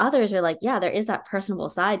there are others who are like, yeah, there is that personable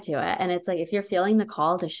side to it. And it's like if you're feeling the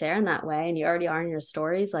call to share in that way and you already are in your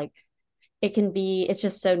stories, like it's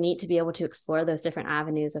just so neat to be able to explore those different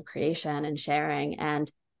avenues of creation and sharing.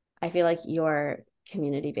 And I feel like your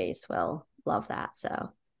community base will love that.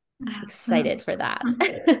 So I hope so. excited for that.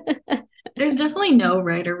 There's definitely no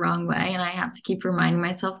right or wrong way. And I have to keep reminding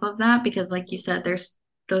myself of that, because, like you said, there's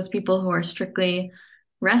those people who are strictly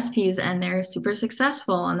recipes and they're super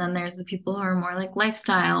successful. And then there's the people who are more like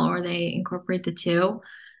lifestyle, or they incorporate the two.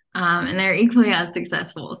 And they're equally as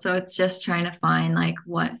successful. So it's just trying to find like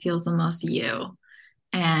what feels the most you.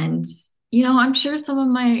 And, I'm sure some of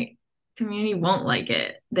my community won't like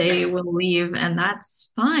it. They will leave, and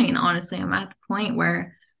that's fine. Honestly, I'm at the point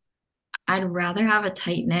where I'd rather have a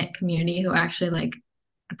tight knit community who actually like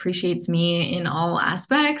appreciates me in all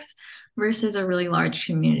aspects versus a really large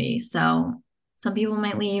community. So some people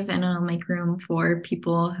might leave, and it'll make room for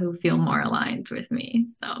people who feel more aligned with me.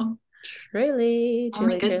 So Truly, only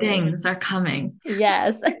truly, good truly. things are coming.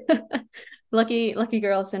 Yes. Lucky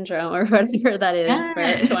girl syndrome or whatever that is for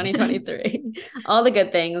Yes. 2023. All the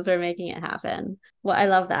good things, we're making it happen. Well, I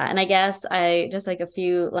love that. And I guess I just like a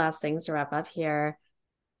few last things to wrap up here.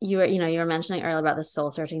 You were mentioning earlier about the soul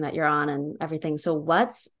searching that you're on and everything. So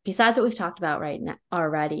what's besides what we've talked about right now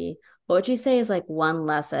already, what would you say is like one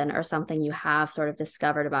lesson or something you have sort of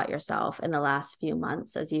discovered about yourself in the last few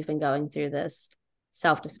months as you've been going through this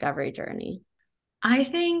self-discovery journey? I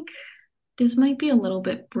think this might be a little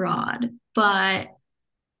bit broad, but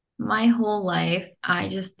my whole life, I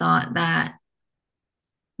just thought that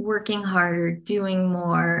working harder, doing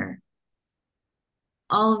more,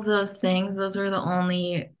 all of those things, that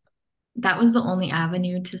was the only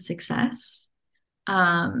avenue to success.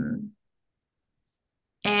 Um,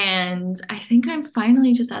 and I think I'm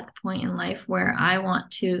finally just at the point in life where I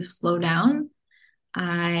want to slow down.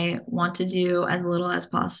 I want to do as little as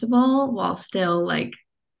possible while still like,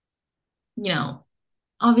 you know,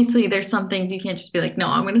 obviously there's some things you can't just be like, no,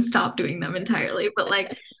 I'm going to stop doing them entirely. But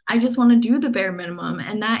like, I just want to do the bare minimum.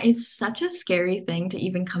 And that is such a scary thing to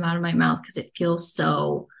even come out of my mouth because it feels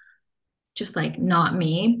so just like not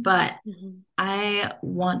me. But Mhm. I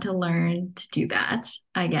want to learn to do that,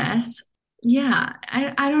 I guess. Yeah, I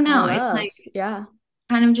don't I know. It's love, like yeah.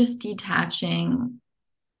 kind of just detaching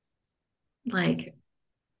like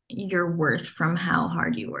your worth from how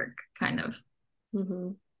hard you work, kind of.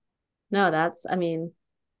 Hmm. No, that's, I mean,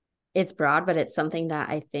 it's broad, but it's something that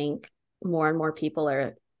I think more and more people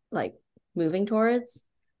are like moving towards.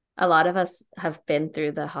 A lot of us have been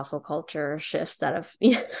through the hustle culture shifts that have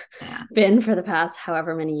Yeah. been for the past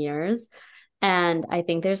however many years. And I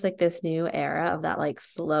think there's like this new era of that like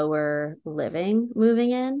slower living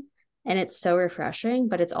moving in. And it's so refreshing,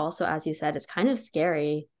 but it's also, as you said, it's kind of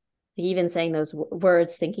scary, even saying those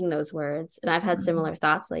words, thinking those words. And I've had Mhm. similar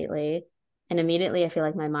thoughts lately. And immediately I feel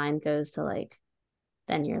like my mind goes to like,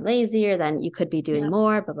 then you're lazy, or then you could be doing Yeah.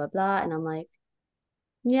 more, blah, blah, blah. And I'm like,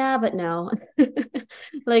 yeah, but no.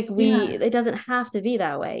 Like Yeah. it doesn't have to be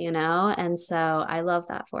that way, you know? And so I love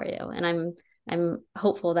that for you. And I'm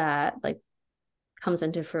hopeful that like comes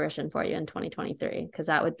into fruition for you in 2023 because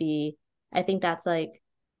that would be, I think that's like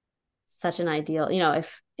such an ideal,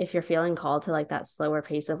 if you're feeling called to like that slower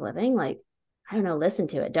pace of living, like I don't know, listen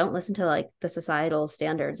to it. Don't listen to like the societal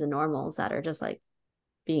standards and normals that are just like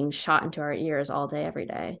being shot into our ears all day every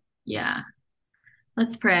day. Yeah.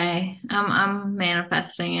 Let's pray. I'm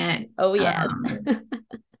manifesting it Oh yes.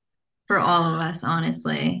 for all of us,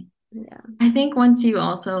 honestly. Yeah. I think once you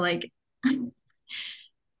also like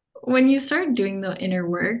when you start doing the inner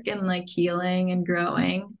work and like healing and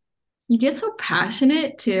growing, you get so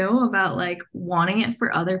passionate too about like wanting it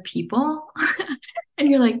for other people. And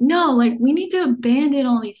you're like, no, like we need to abandon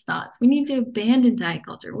all these thoughts. We need to abandon diet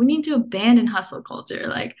culture. We need to abandon hustle culture.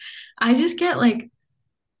 Like I just get like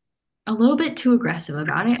a little bit too aggressive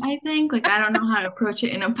about it, I think. Like I don't know how to approach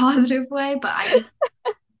it in a positive way, but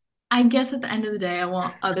I guess at the end of the day, I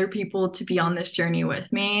want other people to be on this journey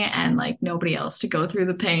with me and like nobody else to go through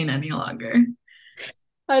the pain any longer.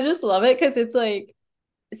 I just love it because it's like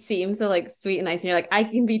seems so like sweet and nice. And you're like, I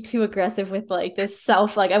can be too aggressive with like this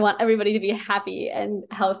self. Like I want everybody to be happy and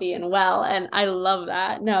healthy and well. And I love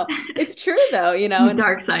that. No, it's true though, The and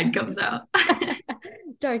dark side comes out.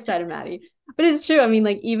 dark side of Maddie. But it's true. I mean,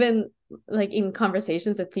 like even like in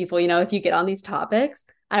conversations with people, if you get on these topics,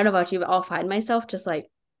 I don't know about you, but I'll find myself just like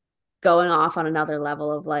going off on another level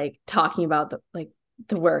of like talking about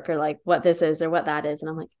the work or like what this is or what that is. And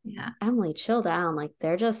I'm like, Yeah, Emily, chill down. Like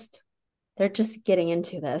they're just getting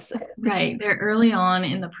into this. right. They're early on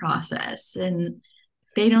in the process and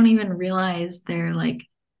they don't even realize they're like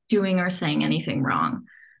doing or saying anything wrong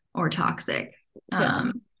or toxic.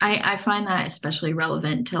 Yeah. I find that especially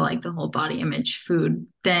relevant to like the whole body image food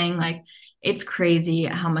thing. Like it's crazy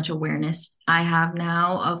how much awareness I have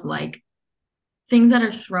now of like things that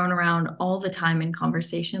are thrown around all the time in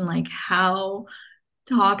conversation, like how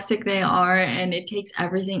toxic they are. And it takes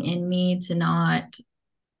everything in me to not,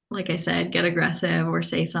 like I said, get aggressive or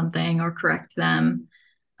say something or correct them.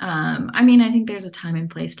 I mean, I think there's a time and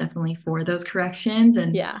place definitely for those corrections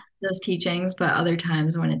and Yeah. those teachings, but other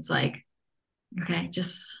times when it's like, okay,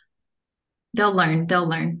 just they'll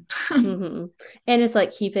learn. Hmm. And it's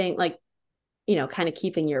like keeping like, kind of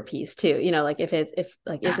keeping your peace too. Like if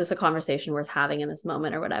like, is Yeah. this a conversation worth having in this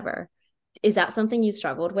moment or whatever? Is that something you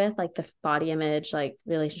struggled with, like the body image, like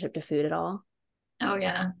relationship to food at all? Oh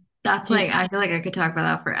yeah. That's Do you like I feel like I could talk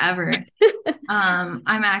about that forever. I'm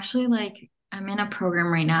actually like I'm in a program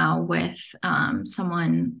right now with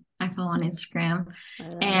someone I follow on Instagram I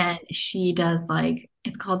love. and she does like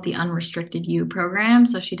it's called the Unrestricted You program.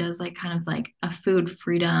 So she does like kind of like a food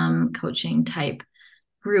freedom coaching type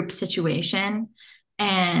group situation.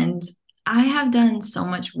 And I have done so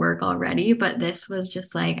much work already, but this was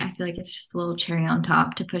just like I feel like it's just a little cherry on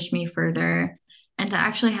top to push me further and to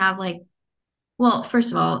actually have like well, first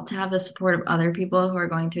of all, to have the support of other people who are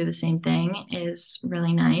going through the same thing is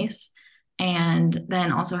really nice. And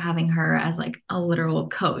then also having her as like a literal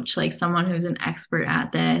coach, like someone who's an expert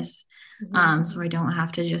at this. Mhm. So I don't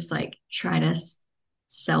have to just like try to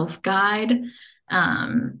self guide.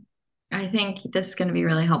 Um, I think this is going to be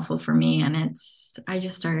really helpful for me. And I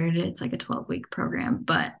just started it. It's like a 12-week program.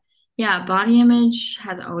 But yeah, body image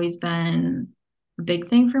has always been a big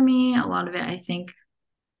thing for me. A lot of it, I think,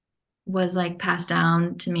 was like passed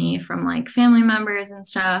down to me from like family members and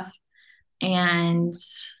stuff. And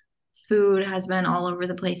food has been all over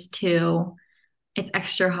the place too. It's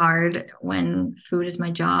extra hard when food is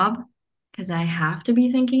my job because I have to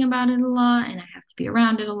be thinking about it a lot and I have to be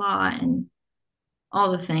around it a lot and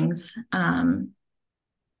all the things.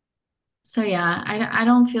 So yeah, I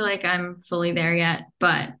don't feel like I'm fully there yet,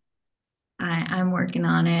 but I'm working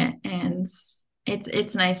on it, and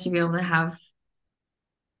it's nice to be able to have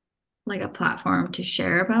like a platform to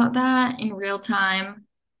share about that in real time.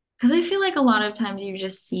 Because I feel like a lot of times you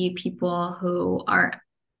just see people who are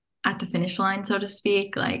at the finish line, so to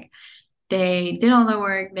speak, like they did all the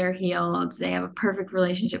work, they're healed, they have a perfect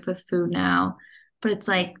relationship with food now. But it's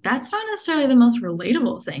like that's not necessarily the most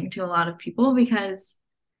relatable thing to a lot of people because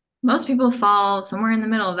most people fall somewhere in the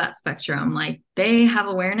middle of that spectrum. Like they have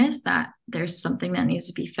awareness that there's something that needs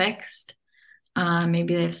to be fixed.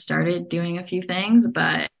 Maybe they've started doing a few things,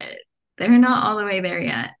 but they're not all the way there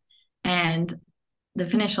yet. And the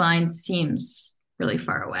finish line seems really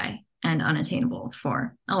far away and unattainable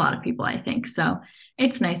for a lot of people, I think. So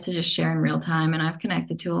it's nice to just share in real time. And I've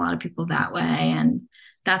connected to a lot of people that way. And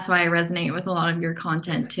that's why I resonate with a lot of your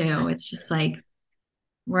content too. It's just like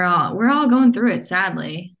we're all going through it,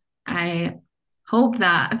 sadly. I hope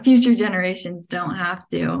that future generations don't have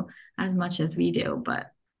to as much as we do, but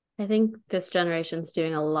I think this generation's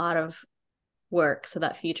doing a lot of work so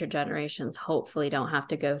that future generations hopefully don't have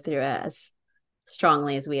to go through it as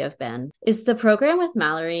strongly as we have been. Is the program with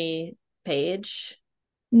Mallory Page?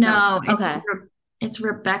 no, Okay. it's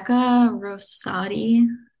Rebecca Rosati,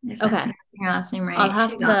 if I'm Okay. pronouncing her last name I'll right.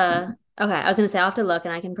 have She's to, awesome. okay. I was going to say, I'll have to look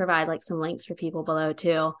and I can provide like some links for people below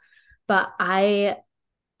too. But I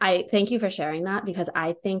thank you for sharing that because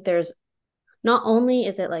I think there's not only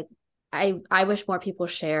is it like, I wish more people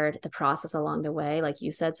shared the process along the way, like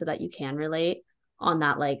you said, so that you can relate on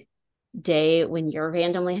that like day when you're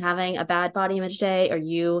randomly having a bad body image day or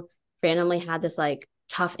you randomly had this like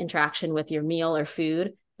tough interaction with your meal or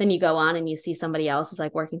food, then you go on and you see somebody else is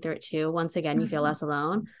like working through it too. Once again, you feel Mhm. less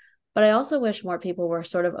alone. But I also wish more people were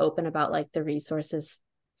sort of open about like the resources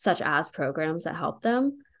such as programs that help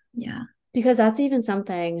them Yeah. because that's even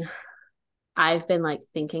something I've been like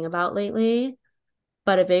thinking about lately.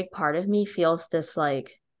 But a big part of me feels this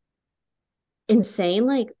like insane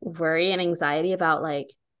like worry and anxiety about like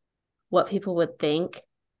what people would think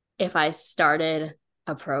if I started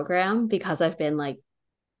a program because I've been like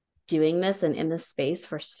doing this and in this space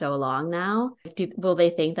for so long now. Will they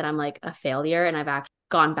think that I'm like a failure and I've actually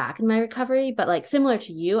gone back in my recovery? But like similar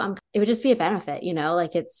to you, it would just be a benefit,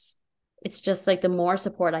 like it's just like the more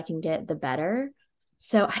support I can get, the better.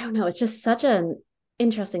 So I don't know. It's just such an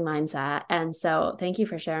interesting mindset. And so thank you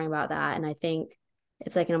for sharing about that. And I think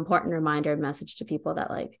it's like an important reminder and message to people that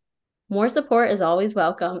like more support is always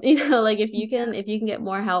welcome. Like if you can get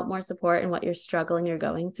more help, more support in what you're struggling or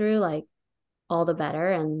going through, like all the better.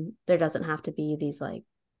 And there doesn't have to be these like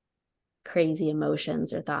crazy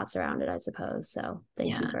emotions or thoughts around it, I suppose. So thank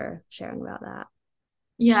you Yeah. for sharing about that.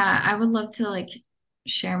 Yeah, I would love to like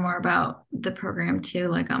share more about the program too,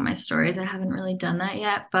 like on my stories. I haven't really done that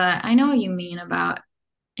yet, but I know what you mean about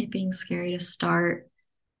it being scary to start.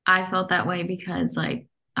 I felt that way because like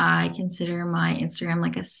I consider my Instagram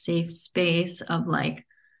like a safe space of like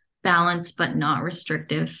balanced but not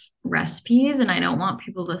restrictive recipes. And I don't want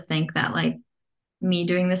people to think that like me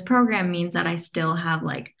doing this program means that I still have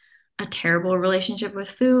like a terrible relationship with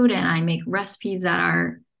food and I make recipes that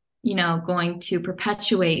are, going to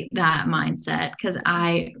perpetuate that mindset because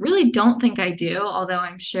I really don't think I do, although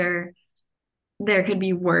I'm sure there could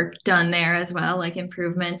be work done there as well, like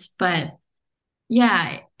improvements. But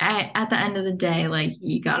yeah, at the end of the day, like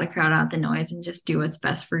you got to crowd out the noise and just do what's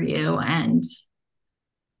best for you. And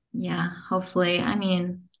yeah, hopefully, I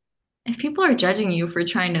mean, if people are judging you for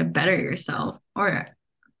trying to better yourself, or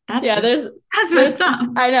that's Yeah, just, that's messed there's up.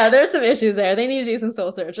 I know there's some issues there. They need to do some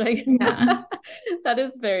soul searching. Yeah. That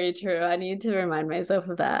is very true. I need to remind myself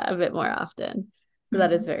of that a bit more often. So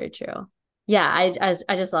that is Mhm. very true. Yeah,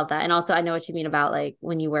 I just love that. And also I know what you mean about like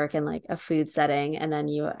when you work in like a food setting and then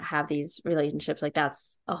you have these relationships, like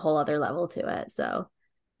that's a whole other level to it. So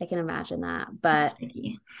I can imagine that. It's But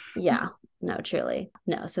sticky. yeah, no, truly.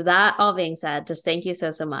 No. So that all being said, just thank you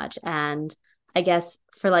so much. And I guess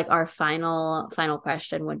for like our final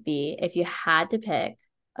question would be if you had to pick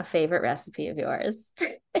a favorite recipe of yours,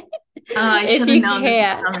 Oh, I if should have you known this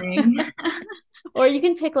is can, coming. or you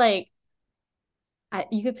can pick like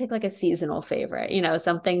You could pick like a seasonal favorite, you know,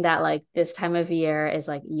 something that like this time of year is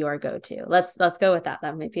like your go-to. Let's go with that.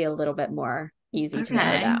 That might be a little bit more easy to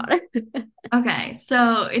narrow Okay. down. Okay.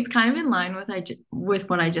 So it's kind of in line with with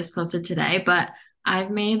what I just posted today, but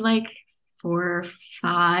I've made like 4 or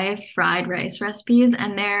 5 fried rice recipes,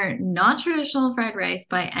 and they're not traditional fried rice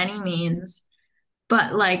by any means.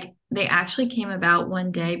 But like they actually came about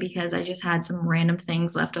one day because I just had some random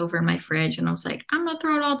things left over in my fridge and I was like, I'm gonna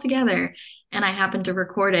throw it all together. And I happened to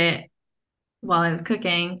record it while I was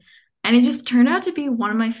cooking. And it just turned out to be one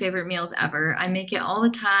of my favorite meals ever. I make it all the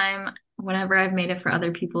time. Whenever I've made it for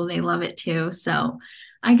other people, they love it too. So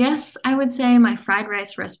I guess I would say my fried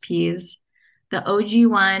rice recipes. The OG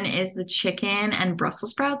one is the chicken and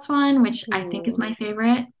Brussels sprouts one, which I think is Ooh. my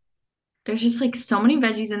favorite. There's just like so many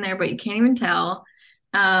veggies in there, but you can't even tell.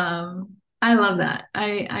 I love that.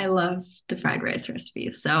 I love the fried rice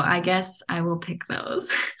recipes. So I guess I will pick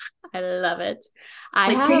those. I love it. It's I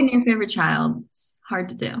like have picking your favorite child. It's hard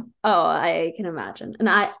to do. Oh, I can imagine.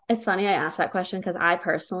 And it's funny I asked that question because I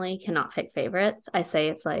personally cannot pick favorites. I say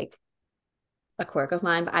it's like a quirk of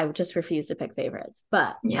mine, but I just refuse to pick favorites.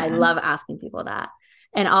 But I Yeah. love asking people that.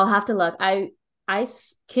 And I'll have to look.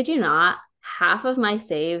 Kid you not, half of my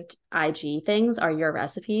saved IG things are your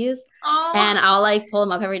recipes. And Oh, I'll like pull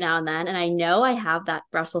them up every now and then. And I know I have that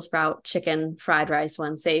Brussels sprout chicken fried rice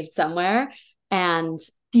one saved somewhere. And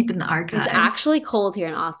deep in the it's archives. actually cold here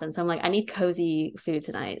in Austin. So I'm like, I need cozy food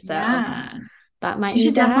tonight. So Yeah. that might You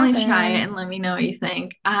should need to definitely try it happen. and let me know what you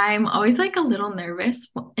think. I'm always like a little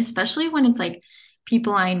nervous, especially when it's like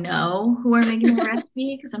people I know who are making the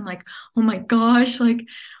recipe, because I'm like, oh my gosh, like,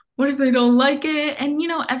 what if they don't like it? And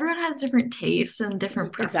everyone has different tastes and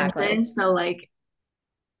different Exactly. preferences. So like,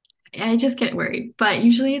 I just get worried. But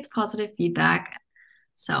usually it's positive feedback.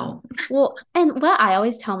 So Well, and what I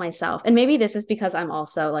always tell myself, and maybe this is because I'm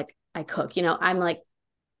also like, I cook, I'm like,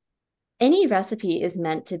 any recipe is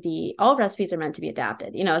meant to be, all recipes are meant to be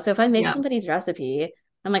adapted, So if I make yeah, somebody's recipe,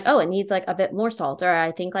 I'm like, oh, it needs like a bit more salt, or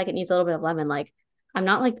I think like it needs a little bit of lemon. Like, I'm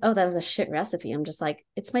not like, oh, that was a shit recipe. I'm just like,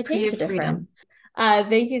 it's my tastes are creative different. freedom.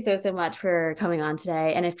 Thank you so much for coming on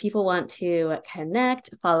today. And if people want to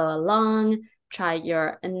connect, follow along, try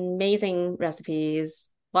your amazing recipes,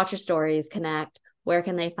 watch your stories, connect, where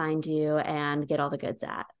can they find you and get all the goods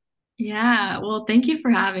at? Yeah, well, thank you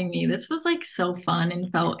for having me. This was like so fun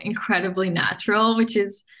and felt incredibly natural, which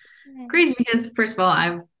is crazy because first of all,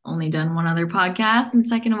 I've only done one other podcast, and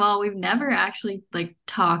second of all, we've never actually like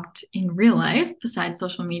talked in real life besides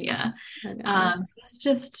social media. I know. So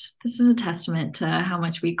this is a testament to how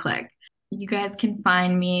much we click. You guys can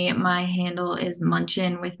find me. My handle is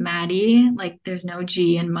Munchin with Maddie. Like there's no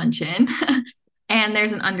G in Munchin. And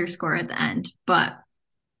there's an underscore at the end, but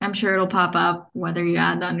I'm sure it'll pop up whether you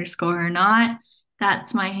add the underscore or not.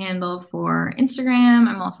 That's my handle for Instagram.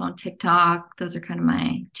 I'm also on TikTok. Those are kind of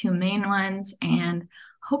my two main ones. And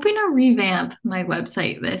hoping to revamp my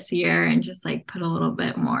website this year and just like put a little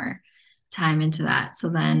bit more time into that. So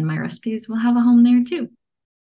then my recipes will have a home there too.